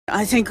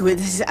I think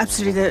this is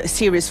absolutely a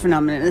serious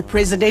phenomenon, the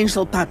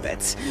presidential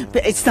puppets.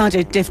 But it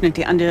started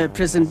definitely under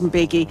President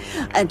Mbeki,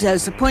 and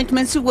those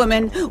appointments of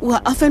women were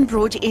often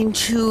brought in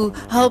to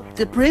help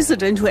the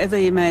president, whoever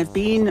he may have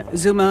been,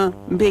 Zuma,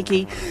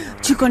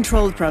 Mbeki, to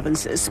control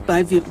provinces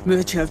by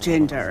virtue of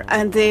gender.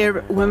 And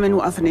their women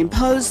were often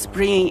imposed,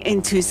 bringing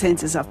into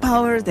centers of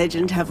power. They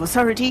didn't have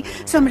authority.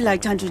 Somebody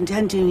like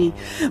Tantuni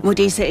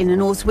Modise in the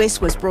northwest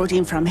was brought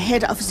in from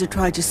head office to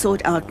try to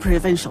sort out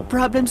provincial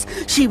problems.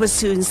 She was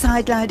soon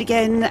sidelined again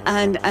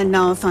and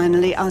now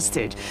finally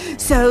ousted.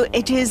 So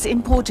it is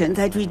important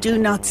that we do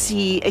not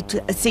see it,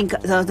 think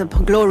the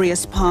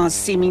glorious past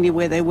seemingly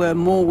where there were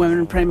more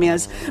women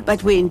premiers,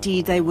 but where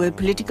indeed they were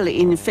politically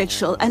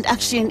ineffectual and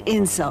actually an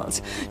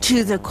insult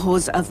to the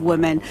cause of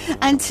women.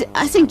 And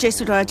I think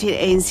Jesu Dorati,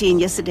 ANC, in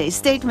yesterday's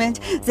statement,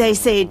 they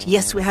said,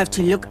 yes, we have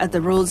to look at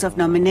the rules of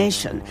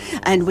nomination.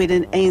 And when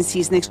an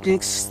ANC's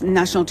next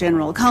National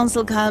General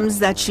Council comes,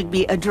 that should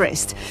be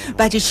addressed.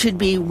 But it should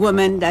be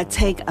women that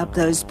take up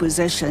those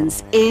positions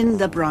in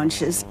the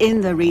branches, in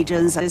the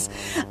regions.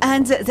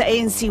 And the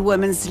ANC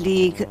Women's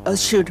League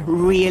should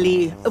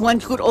really,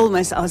 one could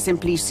almost ask them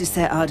please to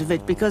stay out of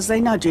it, because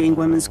they're not doing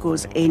women's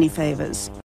cause any favors.